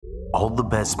All the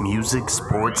best music,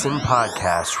 sports, and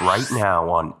podcasts right now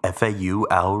on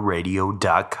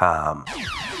FAULradio.com.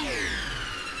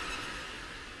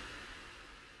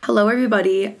 Hello,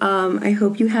 everybody. I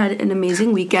hope you had an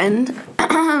amazing weekend.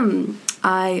 I'm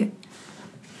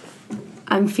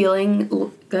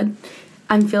feeling good.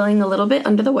 I'm feeling a little bit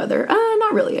under the weather.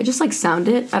 Not really. I just sound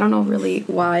it. I don't know really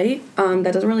why.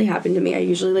 That doesn't really happen to me. I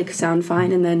usually sound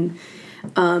fine and then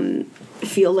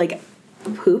feel like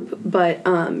poop. But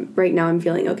right now I'm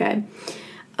feeling okay.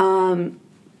 I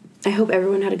hope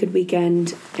everyone had a good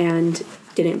weekend and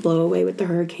didn't blow away with the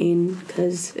hurricane,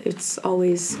 because it's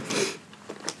always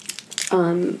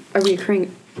a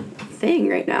recurring thing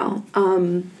right now.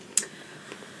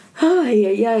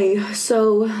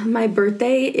 So my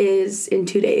birthday is in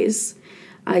 2 days.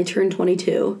 I turned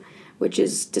 22, which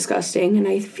is disgusting, and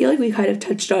I feel like we kind of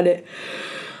touched on it.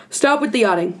 Stop with the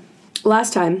yawning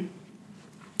last time.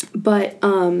 But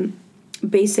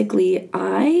basically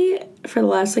I, for the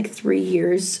last 3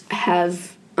 years,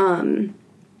 have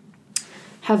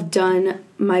done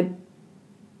my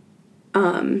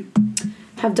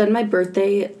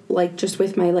birthday just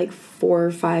with my 4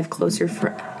 or 5 closer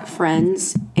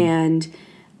friends. And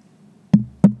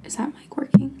is that mic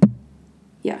working?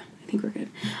 Yeah, I think we're good.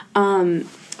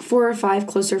 4 or 5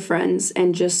 closer friends,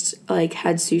 and just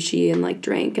had sushi and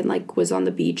drank and was on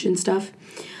the beach and stuff.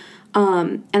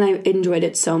 And I enjoyed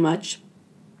it so much.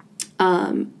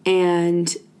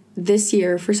 And this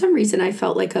year, for some reason, I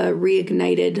felt a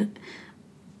reignited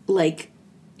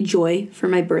joy for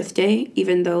my birthday,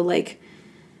 even though I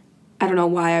don't know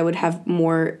why I would have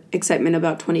more excitement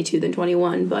about 22 than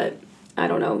 21, but I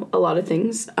don't know, a lot of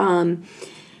things.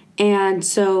 And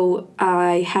so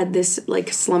I had this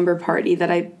slumber party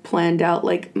that I planned out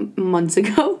months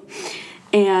ago,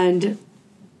 and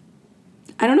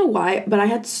I don't know why, but I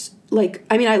had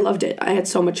I loved it. I had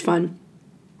so much fun,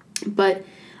 but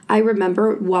I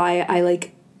remember why I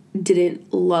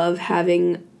didn't love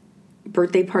having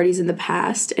birthday parties in the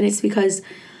past, and it's because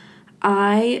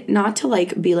not to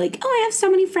be oh, I have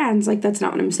so many friends, that's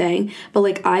not what I'm saying,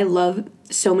 but I love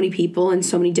so many people and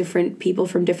so many different people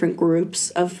from different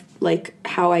groups of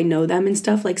how I know them and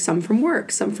stuff, some from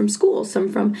work, some from school, some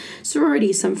from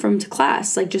sorority, some from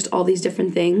class, just all these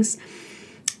different things.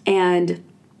 And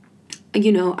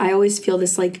I always feel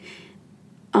this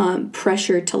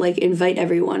pressure to invite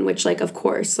everyone, which of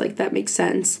course that makes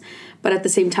sense, but at the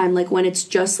same time when it's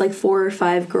just 4 or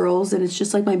 5 girls and it's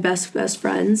just my best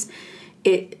friends,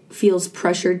 it feels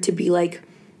pressured to be you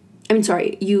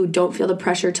don't feel the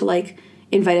pressure to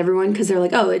invite everyone, because they're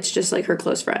oh, it's just her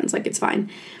close friends, it's fine.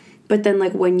 But then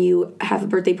when you have a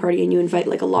birthday party and you invite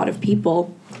a lot of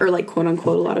people, or quote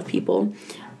unquote a lot of people,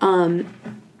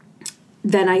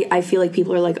 then I feel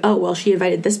people are oh, well, she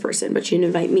invited this person, but she didn't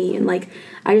invite me. And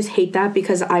I just hate that,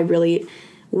 because I really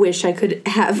wish I could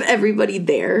have everybody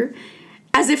there,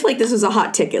 as if this was a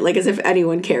hot ticket, as if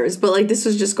anyone cares. But this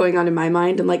was just going on in my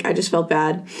mind, and I just felt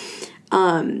bad,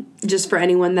 just for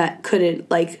anyone that couldn't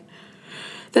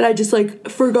that I just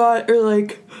forgot, or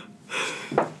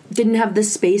didn't have the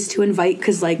space to invite,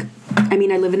 because I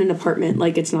live in an apartment,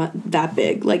 it's not that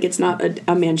big, it's not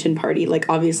a mansion party.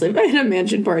 Obviously if I had a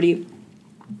mansion party,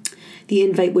 the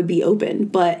invite would be open,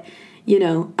 but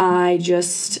I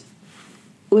just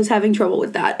was having trouble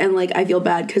with that, and I feel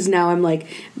bad, because now I'm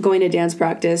going to dance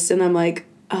practice, and I'm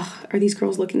ugh, are these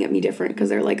girls looking at me different because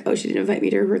they're oh, she didn't invite me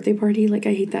to her birthday party? I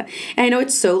hate that. And I know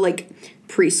it's so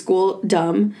preschool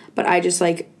dumb, but I just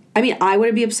I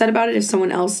wouldn't be upset about it if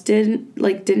someone else didn't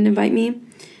invite me,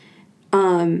 but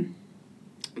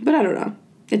I don't know,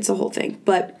 it's a whole thing.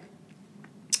 But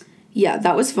yeah,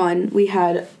 that was fun. We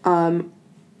had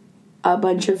a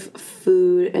bunch of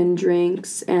food and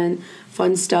drinks and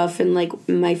fun stuff, and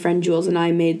my friend Jules and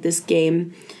I made this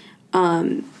game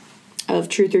of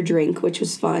truth or drink, which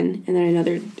was fun, and then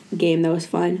another game that was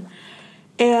fun,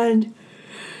 and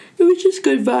it was just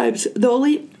good vibes. The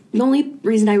only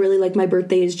reason I really like my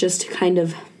birthday is just to kind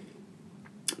of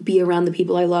be around the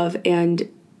people I love and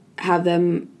have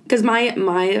them, because my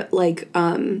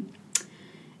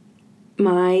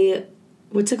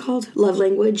what's it called, love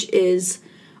language is,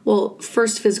 well,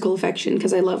 first physical affection,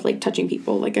 because I love touching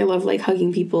people, I love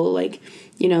hugging people,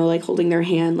 holding their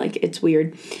hand, it's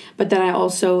weird. But then I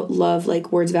also love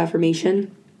words of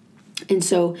affirmation. And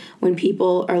so when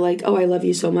people are oh, I love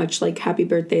you so much, happy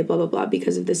birthday, blah blah blah,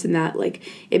 because of this and that,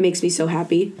 it makes me so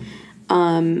happy.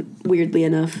 Weirdly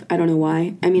enough, I don't know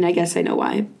why. I guess I know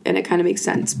why, and it kind of makes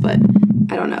sense, but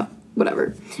I don't know,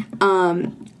 whatever.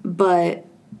 But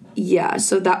yeah,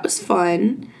 so that was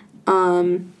fun.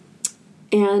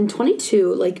 And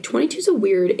 22, 22 is a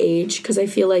weird age, because I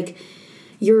feel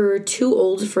you're too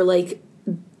old for, like,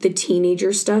 the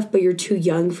teenager stuff, but you're too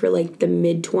young for, like, the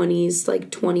mid-20s,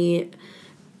 like, 20,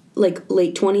 like,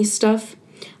 late 20s stuff.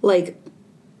 Like,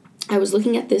 I was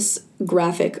looking at this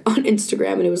graphic on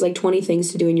Instagram, and it was, like, 20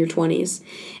 things to do in your 20s.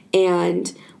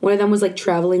 And one of them was, like,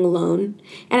 traveling alone.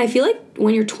 And I feel like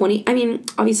when you're 20, I mean,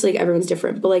 obviously, like, everyone's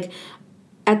different, but, like,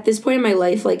 at this point in my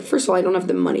life, like, first of all, I don't have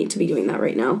the money to be doing that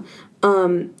right now.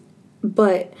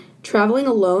 But traveling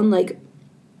alone, like,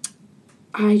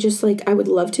 I just, like, I would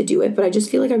love to do it, but I just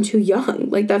feel like I'm too young.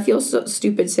 Like, that feels so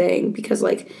stupid saying, because,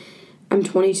 like, I'm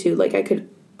 22. Like, I could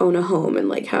own a home and,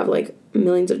 like, have, like,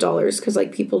 millions of dollars, because,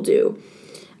 like, people do.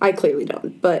 I clearly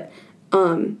don't, but,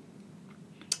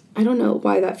 I don't know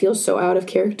why that feels so out of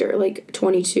character, like,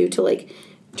 22 to, like,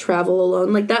 travel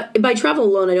alone. Like, that, by travel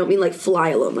alone, I don't mean, like, fly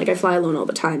alone. Like, I fly alone all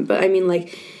the time, but I mean,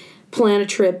 like, plan a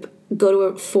trip, go to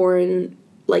a foreign,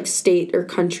 like, state or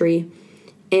country,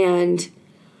 and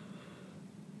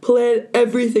plan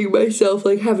everything myself,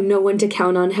 like, have no one to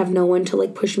count on, have no one to,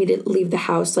 like, push me to leave the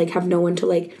house, like, have no one to,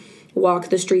 like, walk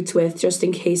the streets with, just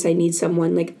in case I need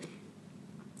someone. Like,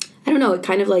 I don't know, it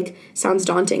kind of, like, sounds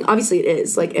daunting. Obviously it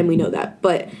is, like, and we know that,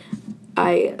 but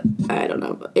I don't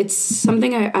know. It's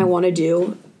something I want to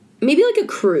do. Maybe, like, a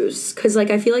cruise, because, like,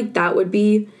 I feel like that would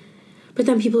be, but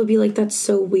then people would be like, that's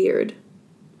so weird.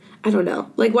 I don't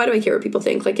know. Like, why do I care what people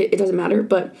think? Like, it doesn't matter,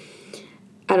 but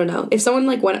I don't know. If someone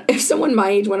my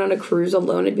age went on a cruise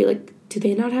alone, I'd be like, do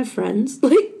they not have friends?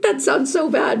 Like, that sounds so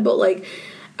bad, but, like,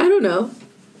 I don't know.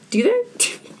 Do they?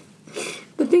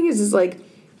 The thing is, like,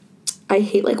 I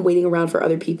hate, like, waiting around for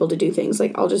other people to do things.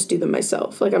 Like, I'll just do them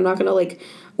myself. Like, I'm not gonna, like,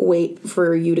 wait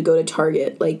for you to go to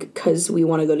Target, like, because we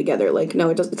want to go together. Like, no,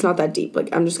 it's not that deep. Like,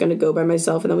 I'm just gonna go by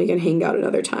myself, and then we can hang out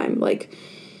another time. Like,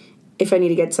 if I need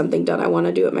to get something done, I want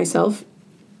to do it myself.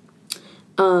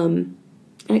 And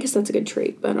I guess that's a good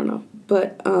trait, but I don't know.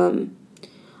 But, on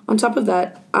top of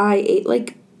that, I ate,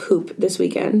 like, poop this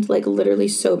weekend. Like, literally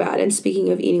so bad. And speaking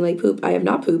of eating like poop, I have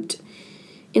not pooped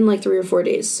in, like, 3 or 4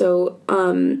 days. So,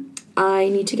 I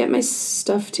need to get my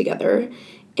stuff together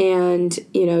and,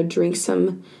 you know, drink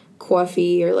some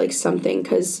coffee or, like, something,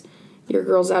 because your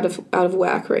girl's out of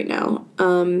whack right now.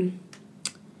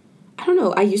 I don't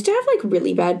know. I used to have, like,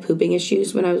 really bad pooping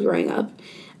issues when I was growing up,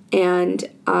 and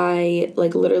I,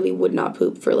 like, literally would not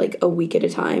poop for, like, a week at a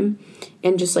time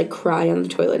and just, like, cry on the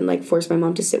toilet and, like, force my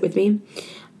mom to sit with me.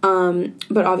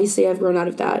 But obviously I've grown out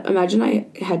of that. Imagine I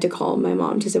had to call my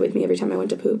mom to sit with me every time I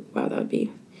went to poop. Wow, that would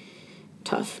be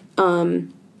tough.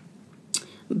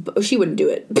 But she wouldn't do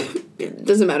it. It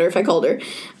doesn't matter if I called her.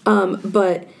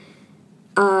 But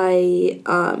I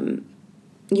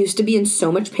used to be in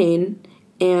so much pain,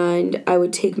 and I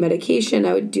would take medication,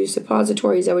 I would do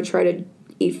suppositories, I would try to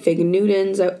eat fig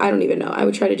Newtons, I don't even know. I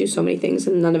would try to do so many things,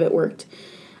 and none of it worked.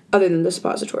 Other than the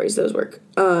suppositories, those work.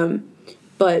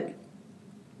 But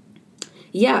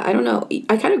yeah, I don't know.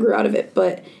 I kind of grew out of it,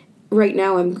 but right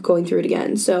now I'm going through it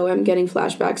again, so I'm getting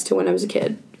flashbacks to when I was a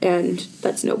kid, and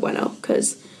that's no bueno,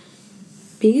 because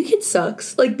being a kid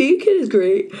sucks. Like, being a kid is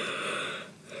great,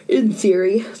 in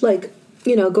theory. Like,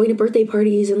 you know, going to birthday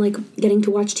parties and, like, getting to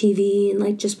watch TV and,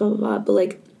 like, just blah, blah, blah, but,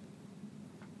 like,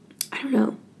 I don't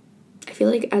know. I feel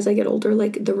like as I get older,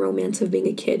 like, the romance of being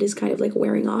a kid is kind of, like,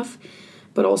 wearing off,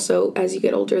 but also, as you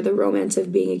get older, the romance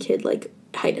of being a kid, like,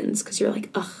 heightens, because you're like,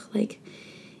 ugh, like,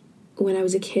 when I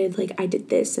was a kid, like, I did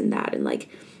this and that, and, like,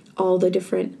 all the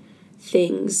different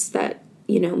things that,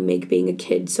 you know, make being a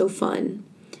kid so fun,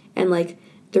 and, like,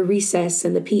 the recess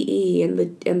and the PE and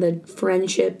the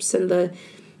friendships and the,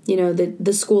 you know,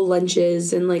 the school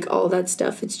lunches and, like, all that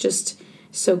stuff. It's just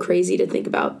so crazy to think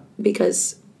about,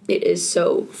 because it is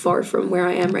so far from where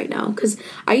I am right now. Because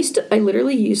I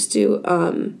literally used to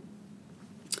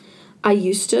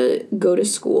go to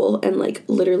school and, like,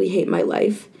 literally hate my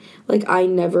life. Like, I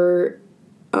never,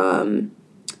 oh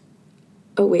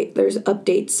wait, there's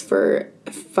updates for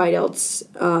Phi Delta's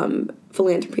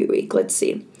Philanthropy Week. Let's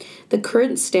see. The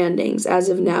current standings as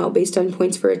of now, based on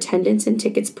points for attendance and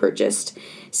tickets purchased: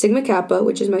 Sigma Kappa,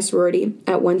 which is my sorority,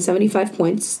 at 175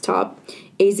 points, top.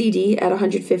 AZD at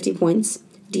 150 points.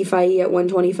 Phi E at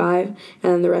 125, and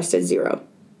then the rest at 0.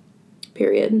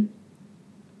 Period.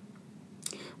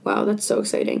 Wow, that's so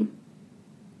exciting.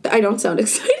 I don't sound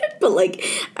excited, but, like,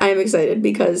 I am excited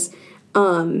because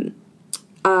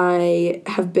I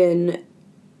have been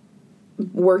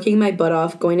working my butt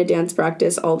off, going to dance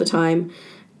practice all the time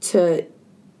to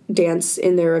dance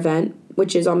in their event,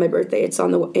 which is on my birthday. It's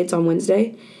on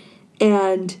Wednesday,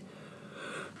 and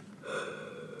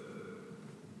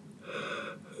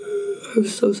I'm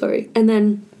so sorry. And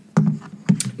then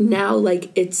now,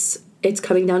 like, it's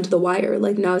coming down to the wire.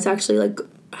 Like, now it's actually, like,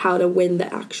 how to win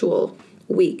the actual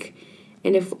week.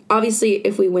 And if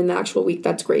we win the actual week,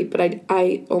 that's great. But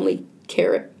I only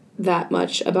care that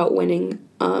much about winning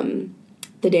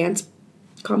the dance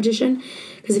competition.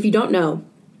 Because if you don't know,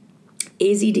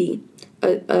 AZD,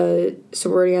 a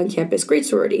sorority on campus, great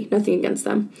sorority, nothing against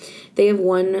them. They have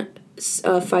won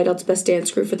Phi Delta's Best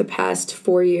Dance Crew for the past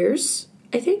 4 years,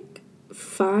 I think.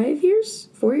 5 years?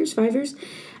 4 years? 5 years?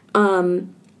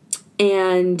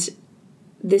 And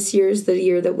this year's the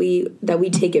year that we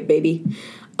take it, baby.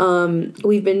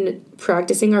 We've been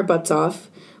practicing our butts off.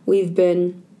 We've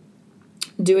been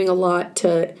doing a lot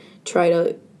to try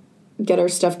to get our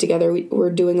stuff together. We're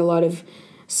doing a lot of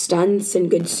stunts and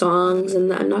good songs,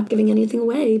 and I'm not giving anything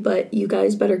away, but you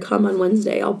guys better come on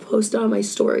Wednesday. I'll post it on my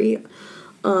story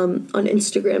on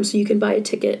Instagram so you can buy a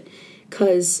ticket,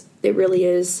 because it really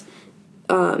is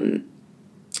the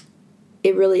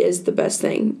best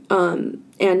thing.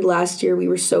 And last year we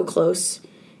were so close.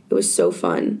 It was so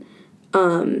fun.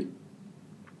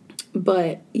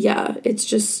 But yeah,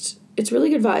 it's really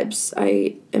good vibes.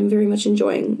 I am very much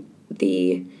enjoying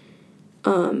the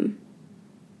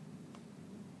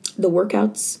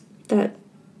workouts that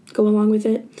go along with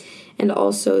it, and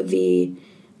also the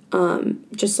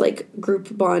just like group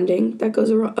bonding that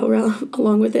goes around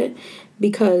along with it,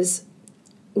 because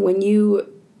when you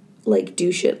like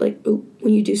do shit like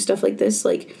when you do stuff like this,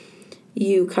 like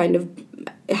you kind of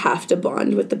have to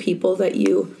bond with the people that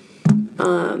you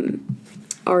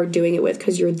are doing it with,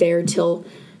 because you're there till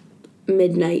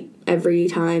midnight every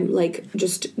time, like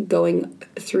just going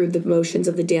through the motions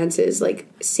of the dances, like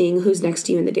seeing who's next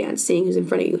to you in the dance, seeing who's in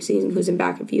front of you, seeing who's in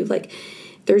back of you. Like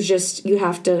there's just, you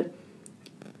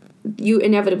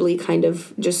inevitably kind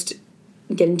of just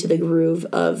get into the groove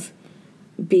of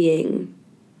being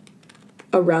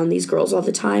around these girls all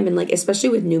the time. And like, especially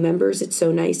with new members, it's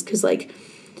so nice because like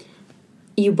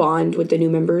you bond with the new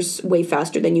members way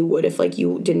faster than you would if like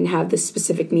you didn't have this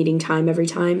specific meeting time every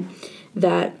time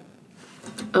that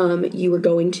you were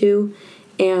going to.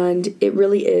 And it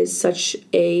really is such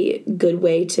a good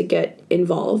way to get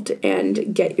involved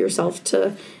and get yourself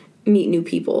to meet new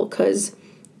people, because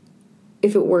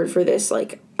if it weren't for this,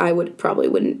 like I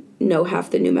wouldn't know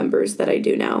half the new members that I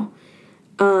do now.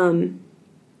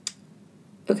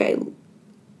 Okay,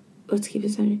 let's keep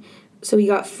this on. So we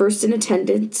got first in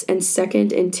attendance and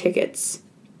second in tickets.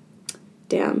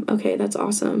 Damn, okay, that's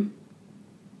awesome.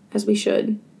 As we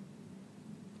should.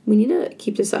 We need to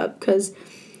keep this up, because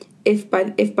if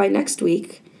by next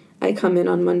week I come in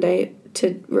on Monday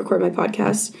to record my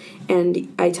podcast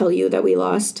and I tell you that we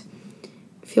lost,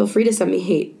 feel free to send me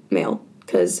hate mail,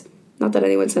 because not that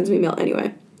anyone sends me mail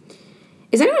anyway.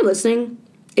 Is anyone listening?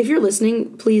 If you're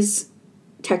listening, please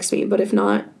text me, but if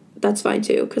not, that's fine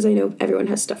too, because I know everyone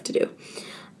has stuff to do.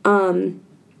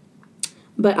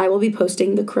 But I will be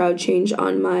posting the crowd change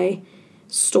on my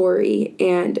story,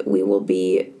 and we will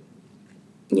be,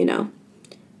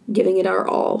 giving it our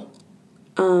all.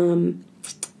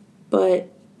 But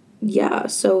yeah,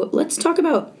 so let's talk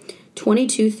about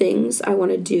 22 things I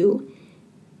want to do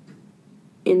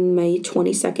in my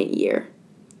 22nd year.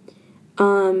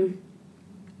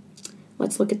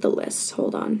 Let's look at the list.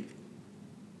 Hold on.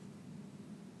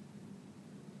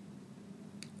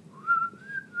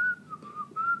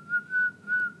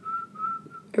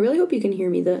 I really hope you can hear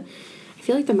me. I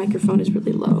feel like the microphone is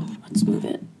really low. Let's move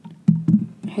it.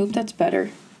 I hope that's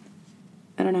better.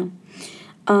 I don't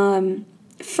know.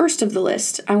 First of the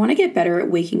list, I want to get better at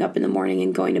waking up in the morning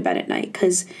and going to bed at night,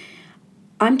 because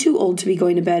I'm too old to be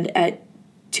going to bed at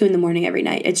 2 a.m. every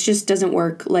night. It just doesn't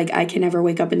work. Like, I can never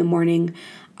wake up in the morning.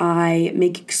 I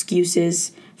make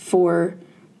excuses for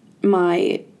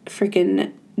my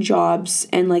freaking jobs,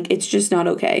 and like, it's just not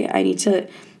okay. I need to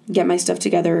get my stuff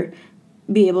together,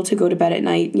 be able to go to bed at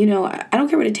night. I don't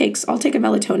care what it takes. I'll take a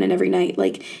melatonin every night,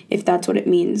 like, if that's what it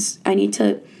means. I need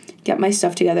to get my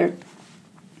stuff together,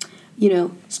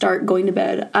 start going to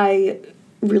bed. I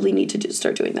really need to just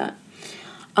start doing that.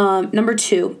 Number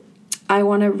 2, I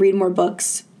want to read more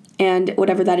books, and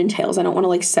whatever that entails. I don't want to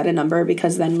like set a number,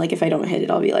 because then like if I don't hit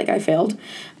it, I'll be like, I failed.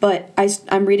 But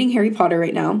I'm reading Harry Potter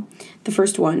right now, the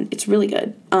first one. It's really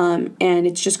good. And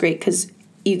it's just great because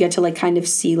you get to like kind of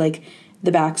see like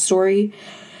the backstory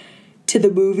to the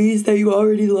movies that you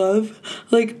already love.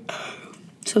 Like,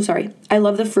 so sorry. I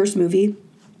love the first movie,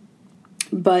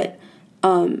 but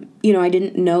I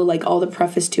didn't know like all the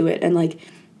preface to it and like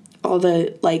all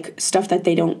the like stuff that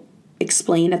they don't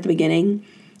explain at the beginning.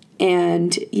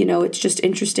 And it's just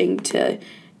interesting to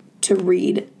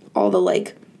read all the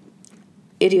like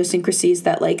idiosyncrasies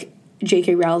that like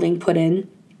J.K. Rowling put in.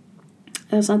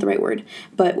 That's not the right word,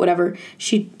 but whatever.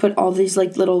 She put all these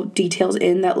like little details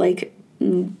in that like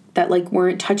that, like,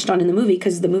 weren't touched on in the movie,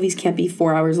 because the movies can't be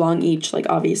 4 hours long each, like,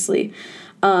 obviously.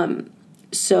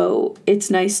 So it's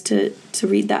nice to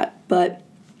read that. But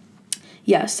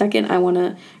yeah, second, I want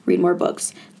to read more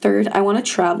books. Third, I want to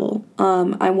travel.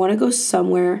 I want to go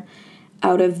somewhere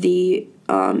out of the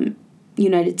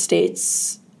United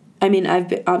States. I mean,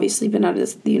 obviously been out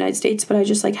of the United States, but I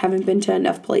just, like, haven't been to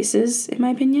enough places, in my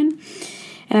opinion.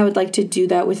 And I would like to do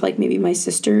that with, like, maybe my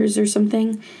sisters or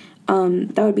something.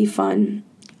 That would be fun.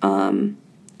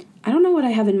 I don't know what I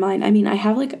have in mind. I mean, I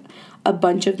have, like, a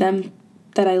bunch of them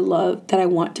that I love, that I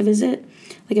want to visit.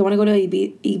 Like, I want to go to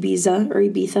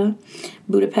Ibiza,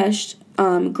 Budapest,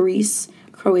 Greece,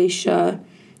 Croatia,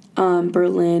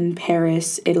 Berlin,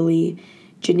 Paris, Italy,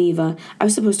 Geneva. I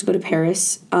was supposed to go to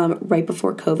Paris right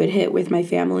before COVID hit with my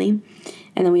family,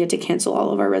 and then we had to cancel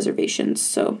all of our reservations,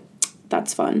 so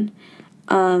that's fun.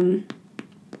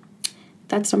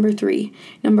 That's number 3.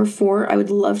 Number 4, I would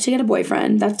love to get a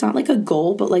boyfriend. That's not, like, a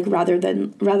goal, but, like, rather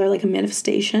like a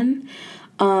manifestation.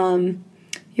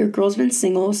 Your girl's been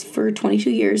single for 22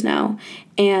 years now,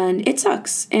 and it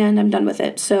sucks, and I'm done with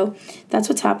it. So that's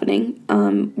what's happening.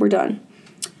 We're done.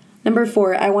 Number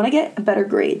 4, I want to get better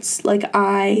grades. Like,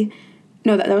 that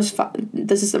was 5.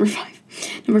 This is number 5.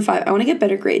 Number 5, I want to get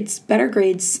better grades. Better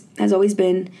grades has always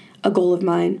been a goal of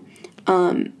mine.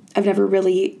 I've never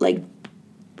really, like,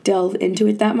 delve into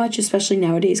it that much, especially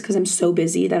nowadays, because I'm so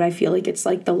busy that I feel like it's,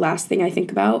 like, the last thing I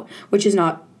think about, which is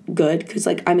not good, because,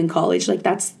 like, I'm in college. Like,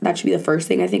 that should be the first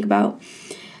thing I think about.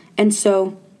 And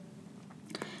so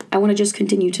I want to just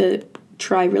continue to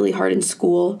try really hard in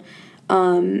school,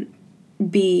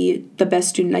 be the best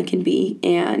student I can be,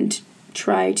 and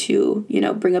try to,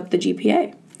 bring up the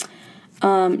GPA.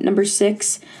 Number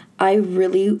 6, I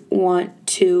really want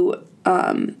to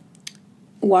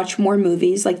watch more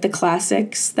movies, like the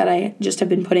classics that I just have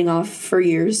been putting off for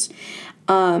years,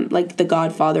 like The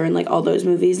Godfather and, like, all those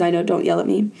movies. I know, don't yell at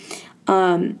me.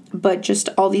 But just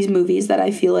all these movies that I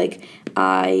feel like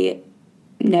I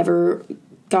never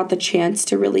got the chance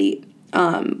to really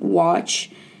watch.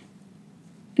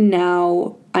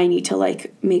 Now I need to,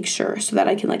 like, make sure so that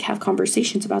I can, like, have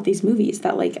conversations about these movies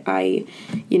that, like, I,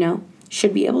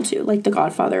 should be able to, like The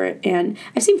Godfather, and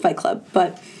I've seen Fight Club,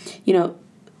 but,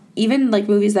 even, like,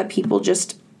 movies that people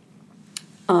just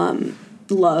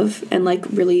love and, like,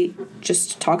 really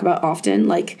just talk about often,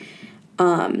 like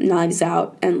Knives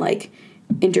Out and, like,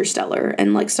 Interstellar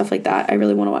and, like, stuff like that. I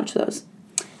really want to watch those.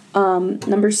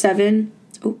 Number 7,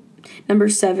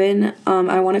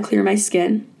 I want to clear my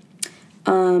skin.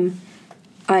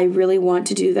 I really want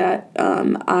to do that.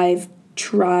 I've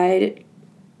tried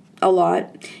a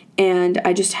lot, and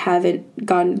I just haven't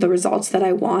gotten the results that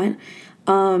I want.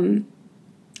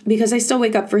 Because I still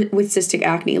wake up with cystic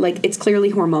acne. Like, it's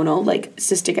clearly hormonal. Like,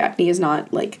 cystic acne is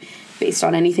not, like, based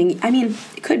on anything. I mean,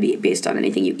 it could be based on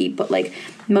anything you eat, but, like,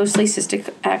 mostly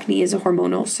cystic acne is a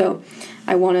hormonal. So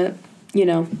I want to,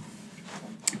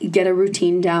 get a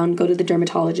routine down, go to the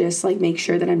dermatologist, like, make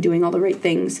sure that I'm doing all the right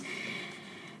things.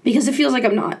 Because it feels like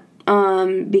I'm not.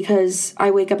 Because I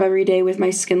wake up every day with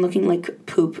my skin looking like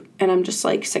poop, and I'm just,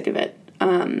 like, sick of it.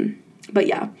 But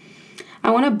yeah, I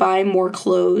want to buy more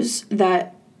clothes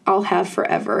that I'll have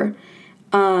forever.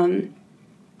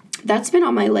 That's been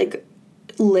on my, like,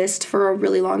 list for a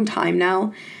really long time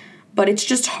now, but it's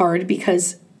just hard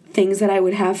because things that I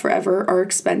would have forever are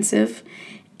expensive,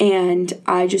 and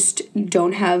I just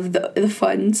don't have the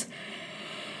funds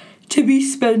to be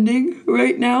spending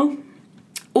right now.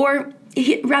 Or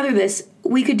rather this,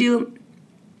 we could do,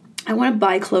 I want to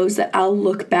buy clothes that I'll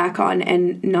look back on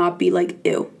and not be like,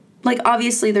 ew. Like,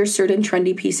 obviously there's certain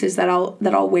trendy pieces that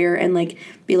I'll wear and, like,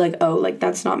 be like, oh, like,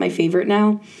 that's not my favorite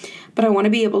now. But I want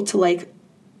to be able to, like,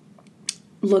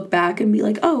 look back and be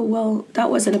like, oh, well, that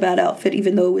wasn't a bad outfit,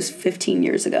 even though it was 15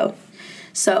 years ago.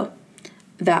 So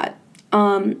that.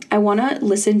 I want to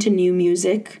listen to new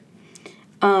music.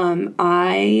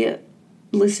 I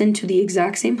listen to the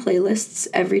exact same playlists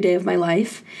every day of my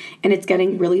life, and it's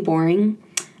getting really boring.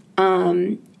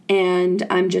 And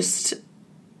I'm just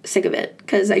sick of it,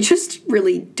 because I just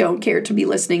really don't care to be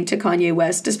listening to Kanye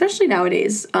West, especially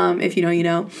nowadays. If you know, you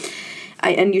know.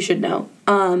 And you should know.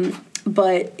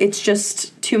 But it's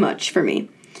just too much for me.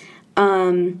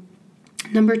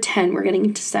 Number 10, we're getting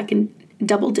into second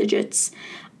double digits.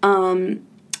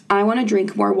 I want to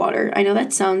drink more water. I know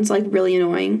that sounds, like, really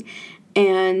annoying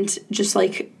and just,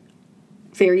 like,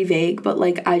 very vague, but,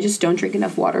 like, I just don't drink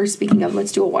enough water. Speaking of,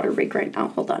 let's do a water break right now.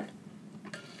 Hold on.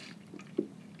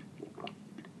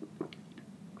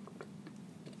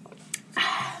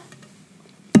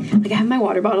 Like, I have my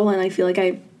water bottle, and I feel like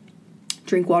I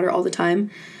drink water all the time,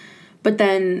 but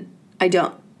then I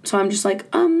don't. So I'm just like,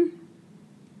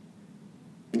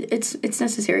 it's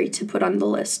necessary to put on the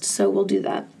list, so we'll do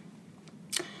that.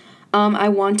 I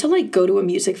want to, like, go to a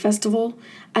music festival.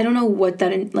 I don't know what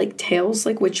that entails,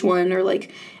 like, which one, or,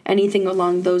 like, anything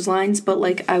along those lines, but,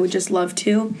 like, I would just love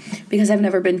to, because I've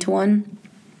never been to one.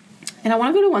 And I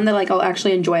want to go to one that, like, I'll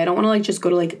actually enjoy. I don't want to, like, just go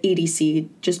to, like, EDC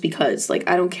just because. Like,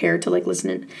 I don't care to, like,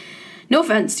 listen to... No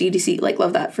offense to EDC. Like,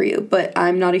 love that for you. But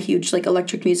I'm not a huge, like,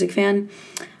 electric music fan.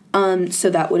 So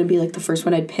that wouldn't be, like, the first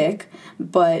one I'd pick.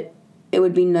 But it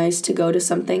would be nice to go to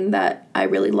something that I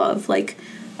really love. Like,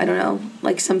 I don't know,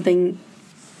 like, something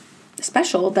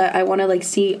special that I want to, like,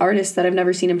 see artists that I've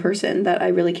never seen in person that I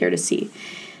really care to see.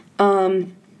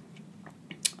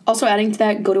 Also adding to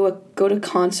that, go to a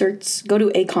concert /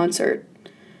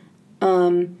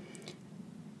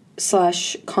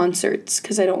 concerts,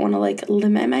 because I don't want to, like,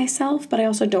 limit myself, but I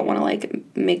also don't want to, like,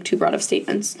 make too broad of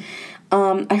statements.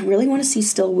 I really want to see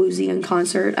Still Woozy in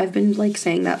concert. I've been, like,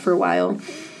 saying that for a while.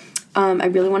 I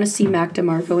really want to see Mac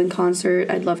DeMarco in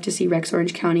concert. I'd love to see Rex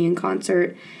Orange County in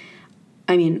concert.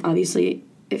 I mean, obviously,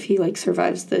 if he, like,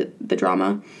 survives the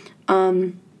drama.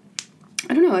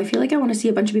 I don't know. I feel like I want to see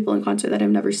a bunch of people in concert that I've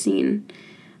never seen.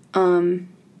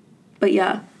 But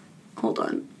yeah, hold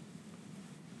on.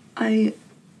 I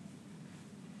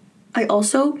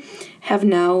also have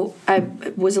now, I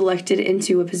was elected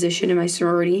into a position in my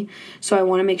sorority, so I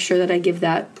want to make sure that I give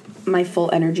that my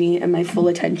full energy and my full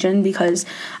attention, because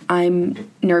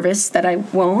I'm nervous that I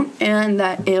won't, and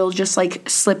that it'll just, like,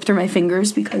 slip through my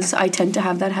fingers, because I tend to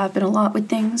have that happen a lot with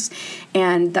things,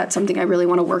 and that's something I really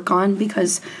want to work on,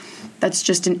 because that's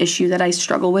just an issue that I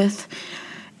struggle with,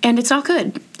 and it's not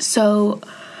good. So,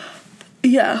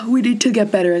 yeah, we need to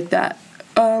get better at that.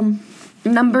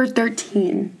 Number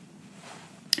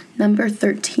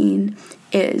 13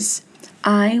 is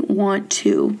I want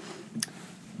to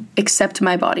accept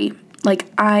my body. Like,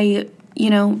 I've,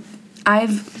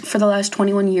 for the last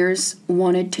 21 years,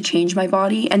 wanted to change my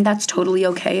body, and that's totally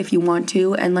okay if you want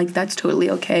to, and, like, that's totally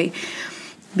okay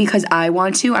because I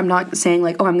want to. I'm not saying,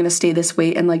 like, oh, I'm going to stay this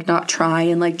weight and, like, not try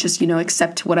and, like, just,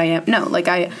 accept what I am. No, like,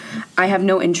 I have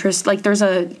no interest. Like,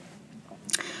 I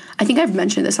think I've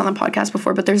mentioned this on the podcast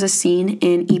before, but there's a scene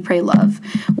in Eat, Pray, Love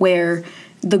where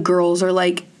the girls are,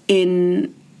 like,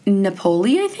 in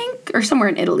Napoli, I think, or somewhere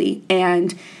in Italy,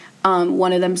 and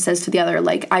one of them says to the other,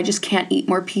 like, I just can't eat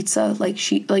more pizza, like,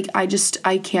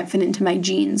 I can't fit into my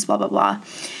jeans, blah, blah, blah,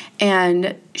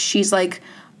 and she's like,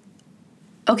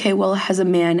 okay, well, has a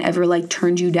man ever, like,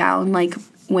 turned you down, like,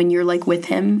 when you're, like, with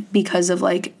him because of,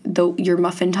 like, your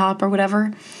muffin top or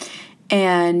whatever?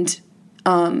 And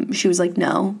she was like,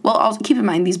 no. Well, I'll keep in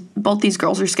mind, both these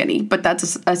girls are skinny, but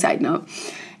that's a side note.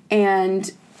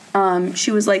 And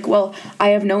she was like, well, I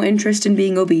have no interest in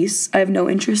being obese. I have no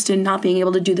interest in not being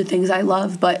able to do the things I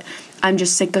love, but I'm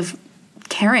just sick of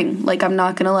caring. Like, I'm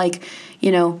not going to, like,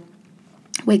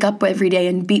 wake up every day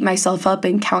and beat myself up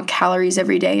and count calories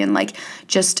every day and, like,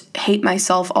 just hate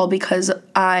myself all because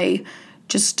I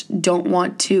just don't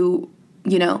want to,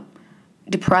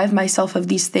 deprive myself of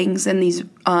these things and these,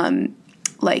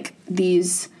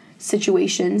 these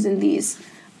situations and these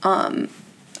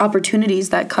opportunities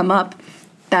that come up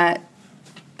that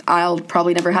I'll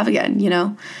probably never have again,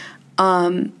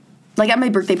 Like, at my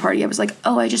birthday party, I was like,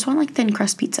 oh, I just want, like, thin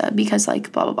crust pizza because,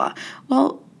 like, blah, blah, blah.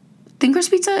 Well, thin crust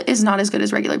pizza is not as good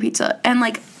as regular pizza. And,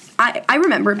 like, I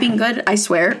remember it being good, I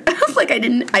swear. Like, I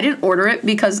didn't order it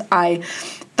because I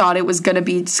thought it was going to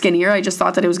be skinnier. I just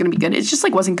thought that it was going to be good. It just,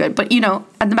 like, wasn't good. But,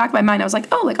 at the back of my mind, I was like,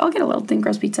 oh, like, I'll get a little thin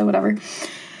crust pizza, whatever.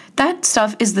 That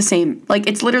stuff is the same. Like,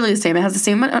 it's literally the same. It has the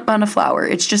same amount of flour.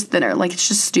 It's just thinner. Like, it's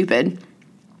just stupid.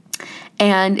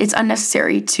 And it's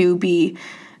unnecessary to be,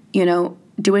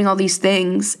 doing all these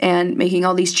things and making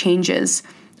all these changes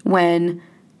when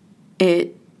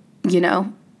it,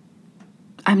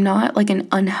 I'm not, like, an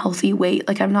unhealthy weight.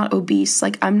 Like, I'm not obese.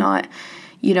 Like, I'm not,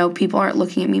 people aren't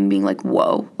looking at me and being like,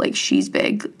 whoa, like, she's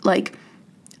big. Like,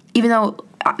 even though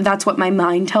that's what my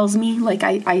mind tells me, like,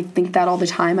 I think that all the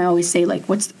time. I always say, like,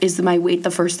 is my weight the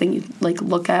first thing you, like,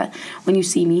 look at when you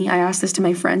see me? I ask this to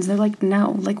my friends. They're like,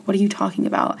 no, like, what are you talking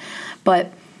about?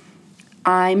 But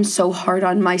I'm so hard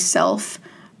on myself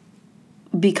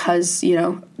because,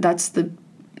 that's the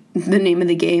name of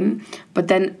the game. But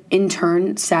then in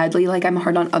turn, sadly, like, I'm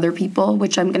hard on other people,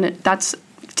 which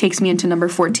takes me into number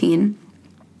 14.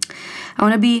 I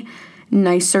want to be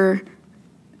nicer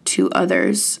to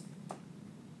others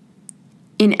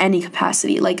in any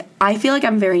capacity. Like, I feel like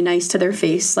I'm very nice to their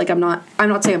face. Like, I'm not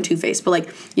saying I'm two-faced, but, like,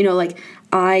 like,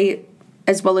 I,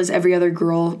 as well as every other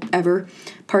girl ever,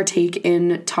 partake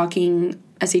in talking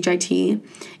SHIT.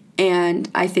 And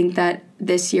I think that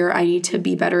this year I need to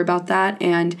be better about that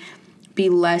and be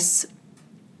less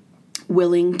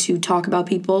willing to talk about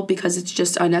people because it's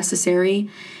just unnecessary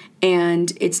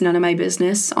and it's none of my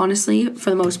business, honestly, for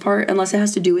the most part, unless it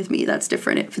has to do with me. That's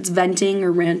different. If it's venting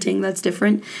or ranting, that's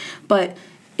different. But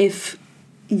if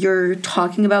you're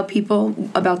talking about people,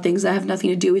 about things that have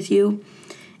nothing to do with you,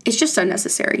 it's just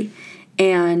unnecessary.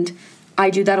 And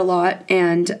I do that a lot,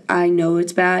 and I know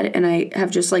it's bad, and I have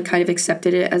just, like, kind of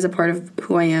accepted it as a part of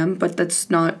who I am, but that's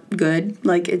not good.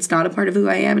 Like, it's not a part of who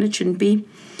I am, and it shouldn't be.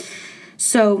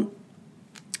 So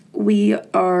we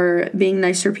are being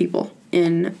nicer people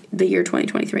in the year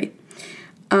 2023.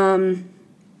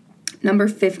 Number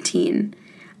 15,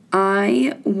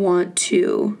 I want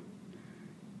to,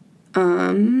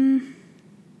 I'm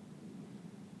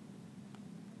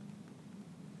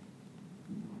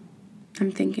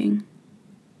thinking.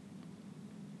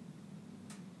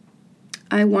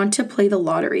 I want to play the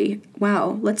lottery.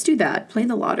 Wow, let's do that. Play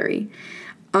the lottery.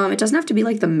 It doesn't have to be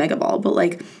like the mega ball, but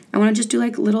like I want to just do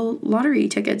like little lottery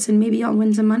tickets and maybe I'll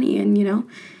win some money, and you know,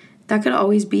 that could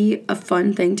always be a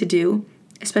fun thing to do,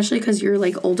 especially because you're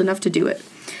like old enough to do it.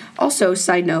 Also,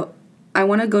 side note, I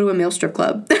want to go to a male strip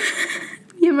club.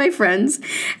 Me and my friends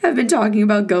have been talking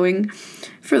about going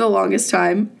for the longest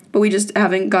time, but we just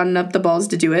haven't gotten up the balls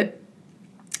to do it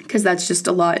because that's just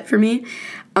a lot for me.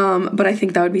 But I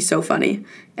think that would be so funny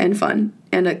and fun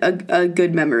and a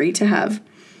good memory to have.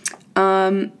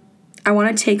 I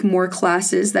want to take more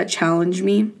classes that challenge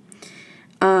me,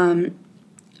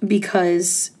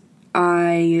 because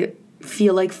I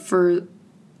feel like for,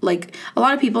 like, a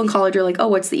lot of people in college are like, oh,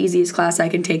 what's the easiest class I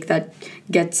can take that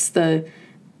gets the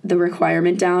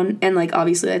requirement down? And, like,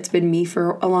 obviously that's been me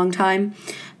for a long time.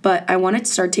 But I want to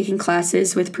start taking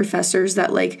classes with professors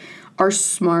that, like, are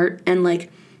smart and,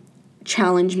 like,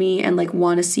 challenge me and, like,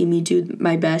 want to see me do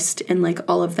my best and, like,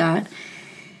 all of that.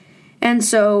 And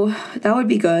so that would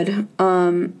be good.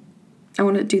 I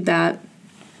want to do that.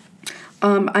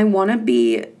 I want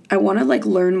to like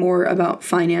learn more about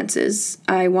finances.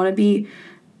 I want to be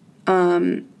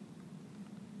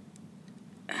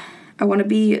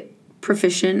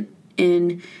proficient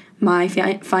in my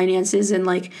finances and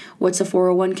like what's a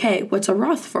 401k, what's a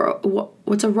Roth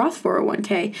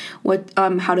 401k,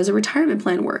 how does a retirement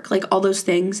plan work, like all those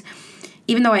things.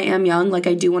 Even though I am young, like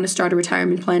I do want to start a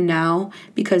retirement plan now,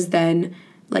 because then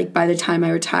like by the time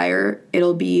I retire,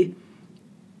 it'll be,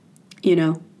 you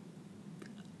know,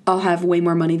 I'll have way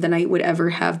more money than I would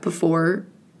ever have before,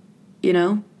 you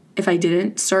know, if I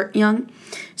didn't start young.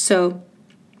 So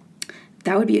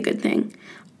that would be a good thing.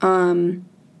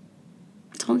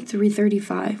 It's only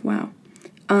 3:35. Wow.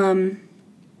 I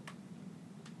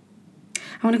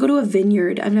want to go to a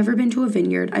vineyard. I've never been to a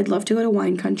vineyard. I'd love to go to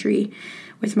wine country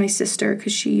with my sister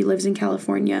because she lives in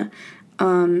California.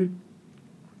 That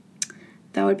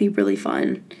would be really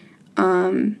fun.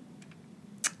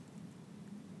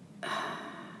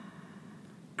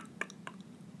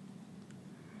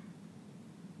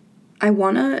 I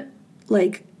want to,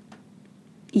 like,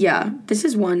 yeah, this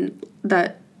is one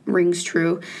that rings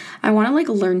true. I want to, like,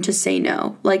 learn to say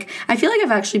no. Like, I feel like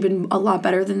I've actually been a lot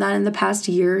better than that in the past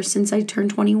year since I turned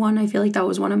 21. I feel like that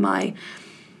was one of my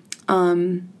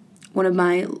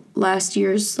last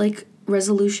year's, like,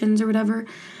 resolutions or whatever.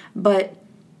 But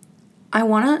I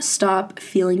want to stop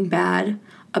feeling bad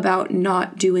about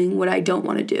not doing what I don't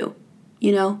want to do.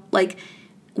 You know? Like,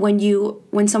 when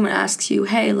someone asks you,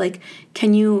 hey, like,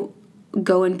 can you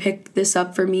go and pick this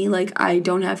up for me? Like, I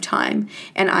don't have time.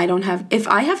 And if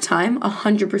I have time,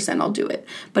 100% I'll do it.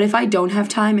 But if I don't have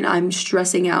time and I'm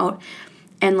stressing out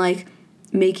and, like,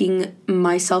 making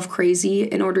myself crazy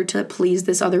in order to please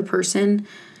this other person,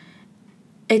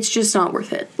 it's just not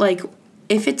worth it. Like,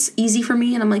 if it's easy for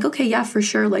me and I'm like, okay, yeah, for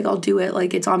sure, like, I'll do it.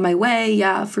 Like, it's on my way.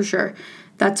 Yeah, for sure.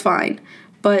 That's fine.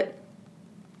 But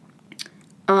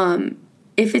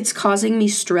if it's causing me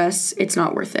stress, it's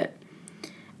not worth it.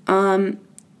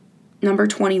 Number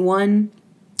 21,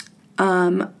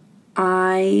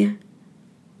 I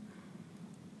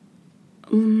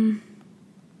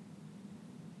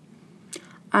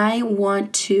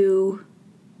want to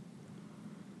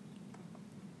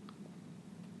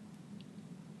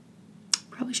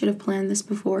probably should have planned this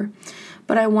before,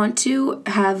 but I want to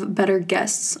have better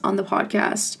guests on the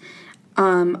podcast.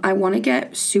 I want to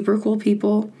get super cool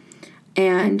people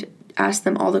and ask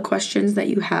them all the questions that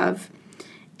you have.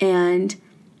 And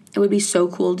it would be so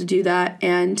cool to do that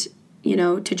and, you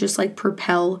know, to just, like,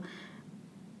 propel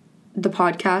the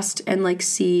podcast and, like,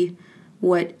 see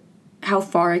how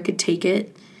far I could take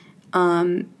it.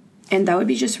 And that would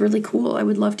be just really cool. I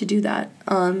would love to do that.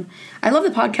 I love the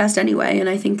podcast anyway, and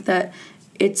I think that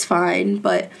it's fine,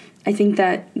 but I think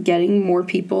that getting more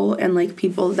people and, like,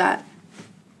 people that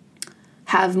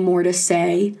have more to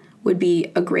say would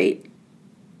be a great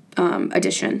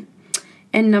addition.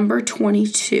 And number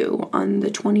 22 on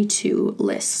the 22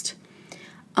 list,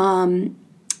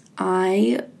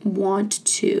 I want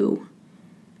to,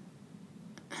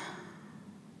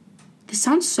 this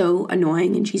sounds so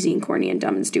annoying and cheesy and corny and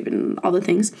dumb and stupid and all the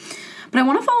things, but I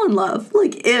want to fall in love.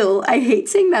 Like, ew, I hate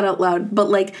saying that out loud, but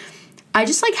like, I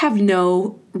just like have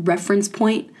no reference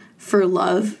point for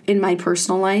love in my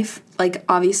personal life. Like,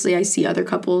 obviously I see other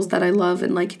couples that I love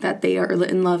and like that they are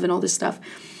in love and all this stuff,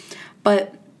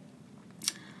 but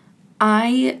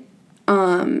I,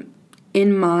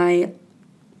 in my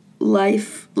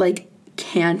life, like,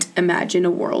 can't imagine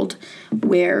a world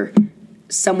where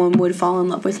someone would fall in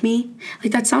love with me.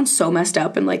 Like, that sounds so messed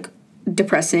up and like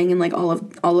depressing and like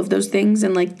all of those things,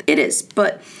 and like it is,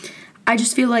 but I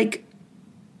just feel like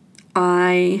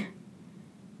I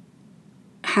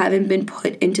haven't been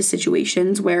put into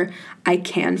situations where I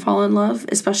can fall in love,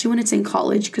 especially when it's in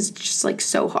college, because it's just like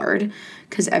so hard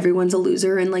because everyone's a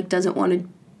loser and like doesn't want to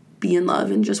be in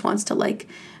love and just wants to like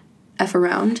F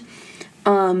around.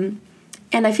 And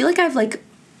I feel like I've like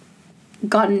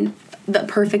gotten the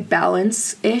perfect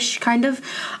balance-ish kind of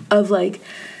like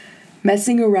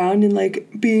messing around and like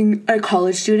being a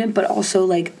college student, but also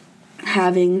like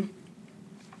having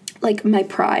like my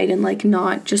pride and like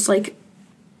not just like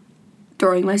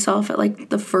throwing myself at like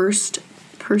the first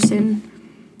person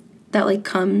that like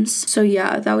comes. So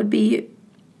yeah, that would be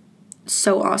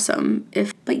so awesome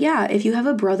but yeah, if you have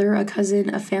a brother, a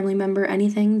cousin, a family member,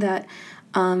 anything that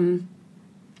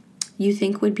you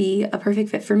think would be a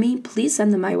perfect fit for me, please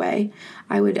send them my way.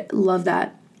 I would love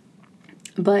that.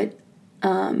 But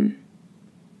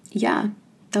yeah,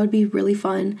 that would be really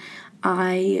fun.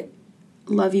 I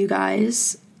love you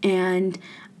guys, and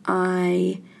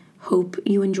I hope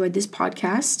you enjoyed this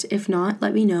podcast. If not,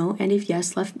 let me know, and if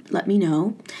yes, let me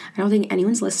know. I don't think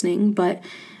anyone's listening, but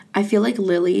I feel like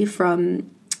Lily from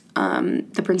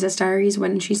The Princess Diaries,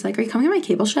 when she's like, "Are you coming on my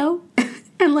cable show?"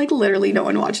 And like literally no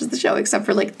one watches the show except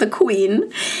for like the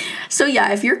Queen. So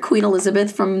yeah, if you're Queen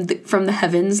Elizabeth from the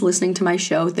heavens listening to my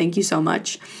show, thank you so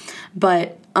much.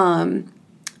 But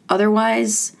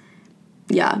otherwise,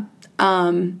 yeah.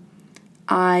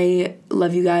 I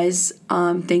love you guys.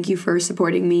 Thank you for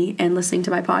supporting me and listening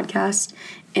to my podcast.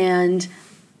 And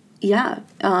yeah,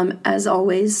 as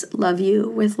always, love you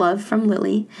with love from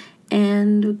Lily.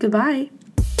 And goodbye.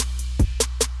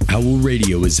 Owl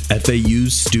Radio is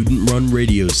FAU's student-run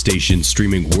radio station,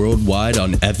 streaming worldwide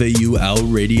on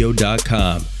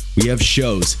FAUowlradio.com. We have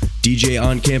shows, DJ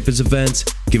on-campus events,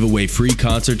 give away free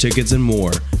concert tickets, and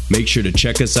more. Make sure to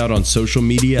check us out on social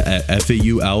media at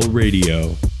FAU Owl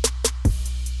Radio.